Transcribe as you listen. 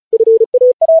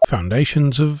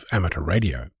Foundations of Amateur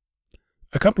Radio.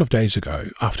 A couple of days ago,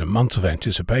 after months of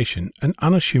anticipation, an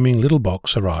unassuming little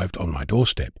box arrived on my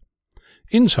doorstep.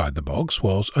 Inside the box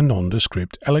was a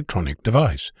nondescript electronic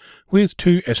device, with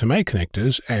two SMA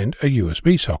connectors and a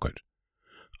USB socket.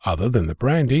 Other than the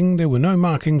branding, there were no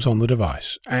markings on the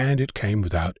device, and it came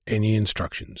without any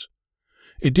instructions.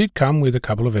 It did come with a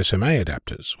couple of SMA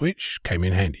adapters, which came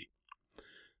in handy.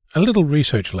 A little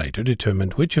research later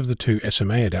determined which of the two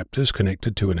SMA adapters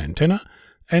connected to an antenna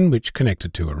and which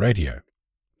connected to a radio.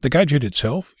 The gadget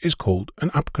itself is called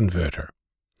an up converter.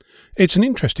 It's an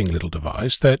interesting little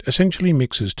device that essentially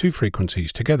mixes two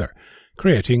frequencies together,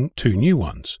 creating two new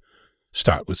ones.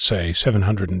 Start with, say,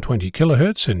 720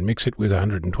 kHz and mix it with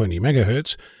 120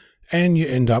 MHz, and you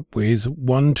end up with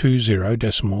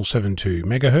 120.72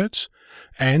 MHz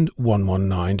and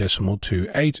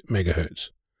 119.28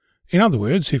 MHz. In other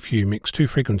words, if you mix two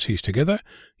frequencies together,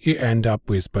 you end up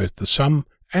with both the sum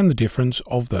and the difference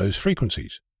of those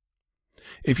frequencies.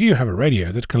 If you have a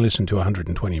radio that can listen to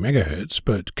 120 MHz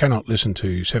but cannot listen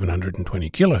to 720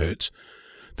 kHz,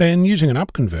 then using an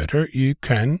up converter you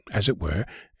can, as it were,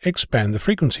 expand the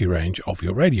frequency range of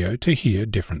your radio to hear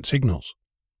different signals.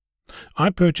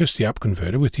 I purchased the up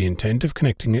converter with the intent of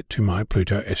connecting it to my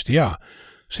Pluto SDR,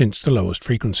 since the lowest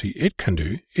frequency it can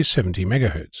do is 70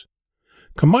 MHz.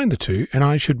 Combine the two and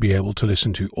I should be able to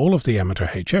listen to all of the amateur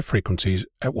HF frequencies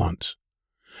at once.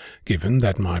 Given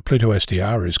that my Pluto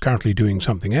SDR is currently doing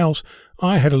something else,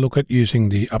 I had a look at using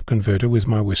the up converter with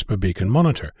my Whisper Beacon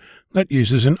monitor that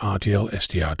uses an RTL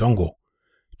SDR dongle.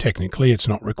 Technically it's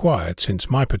not required since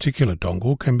my particular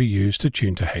dongle can be used to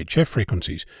tune to HF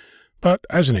frequencies, but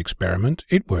as an experiment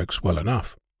it works well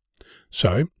enough.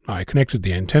 So I connected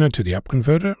the antenna to the up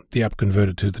converter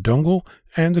to the dongle,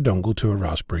 and the dongle to a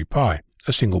Raspberry Pi,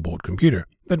 a single-board computer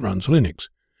that runs Linux.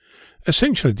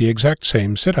 Essentially the exact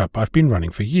same setup I've been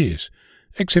running for years,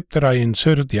 except that I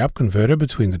inserted the up converter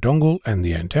between the dongle and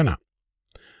the antenna.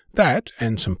 That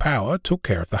and some power took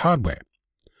care of the hardware.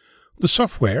 The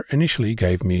software initially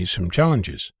gave me some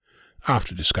challenges.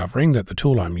 After discovering that the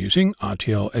tool I'm using,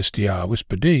 RTL SDR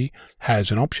Whisper D,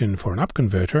 has an option for an up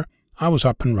converter, I was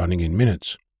up and running in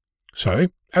minutes. So,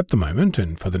 at the moment,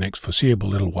 and for the next foreseeable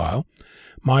little while,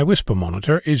 my Whisper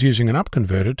monitor is using an up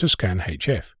converter to scan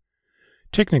HF.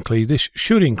 Technically, this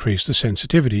should increase the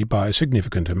sensitivity by a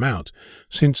significant amount,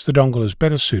 since the dongle is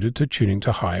better suited to tuning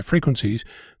to higher frequencies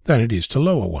than it is to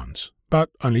lower ones, but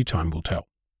only time will tell.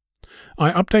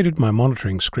 I updated my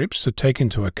monitoring scripts to take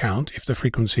into account if the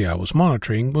frequency I was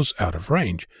monitoring was out of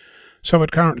range, so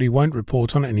it currently won't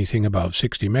report on anything above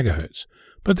 60 MHz,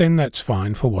 but then that's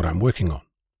fine for what I'm working on.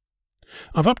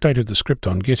 I've updated the script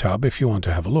on GitHub if you want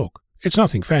to have a look. It's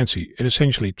nothing fancy. It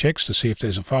essentially checks to see if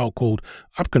there's a file called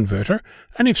upconverter,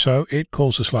 and if so, it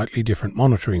calls a slightly different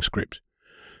monitoring script.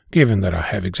 Given that I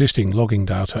have existing logging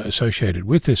data associated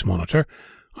with this monitor,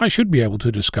 I should be able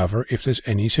to discover if there's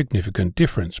any significant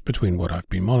difference between what I've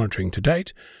been monitoring to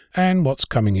date and what's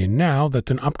coming in now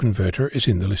that an upconverter is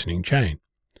in the listening chain.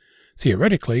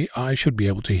 Theoretically, I should be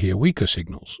able to hear weaker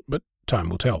signals, but time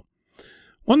will tell.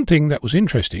 One thing that was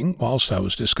interesting, whilst I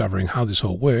was discovering how this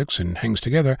all works and hangs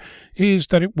together, is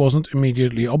that it wasn't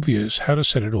immediately obvious how to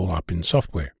set it all up in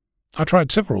software. I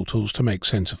tried several tools to make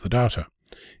sense of the data.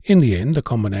 In the end, the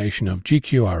combination of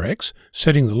GQRX,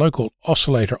 setting the local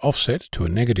oscillator offset to a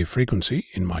negative frequency,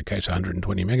 in my case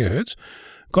 120 MHz,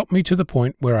 got me to the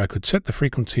point where I could set the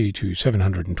frequency to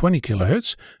 720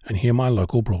 kHz and hear my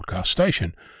local broadcast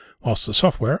station, whilst the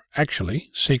software actually,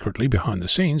 secretly behind the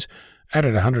scenes,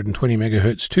 added 120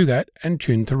 MHz to that and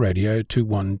tuned the radio to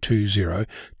 120.720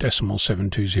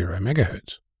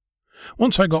 MHz.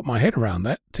 Once I got my head around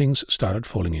that, things started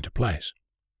falling into place.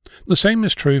 The same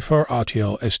is true for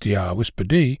RTL SDR Whisper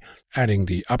D. Adding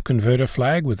the up converter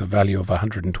flag with a value of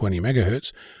 120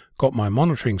 MHz got my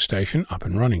monitoring station up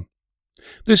and running.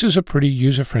 This is a pretty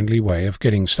user-friendly way of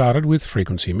getting started with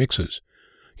frequency mixers.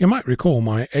 You might recall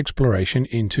my exploration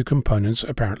into components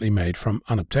apparently made from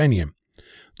unobtainium.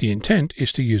 The intent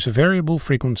is to use a variable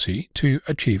frequency to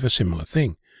achieve a similar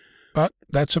thing, but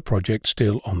that's a project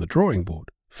still on the drawing board.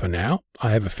 For now,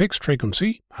 I have a fixed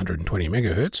frequency, 120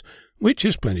 MHz, which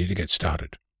is plenty to get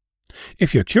started.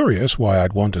 If you're curious why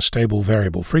I'd want a stable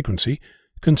variable frequency,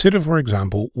 consider for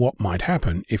example what might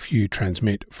happen if you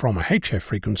transmit from a HF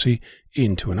frequency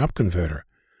into an up converter.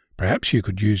 Perhaps you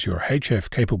could use your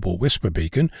HF-capable Whisper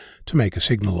Beacon to make a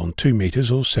signal on 2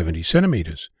 meters or 70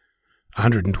 centimeters.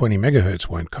 120 MHz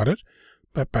won't cut it,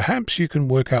 but perhaps you can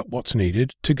work out what's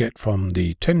needed to get from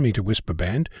the 10-meter whisper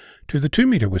band to the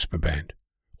 2-meter whisper band,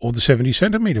 or the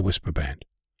 70-centimeter whisper band.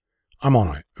 I'm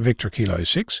on it. Victor Kilo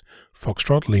 6,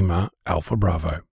 Foxtrot Lima, Alpha Bravo.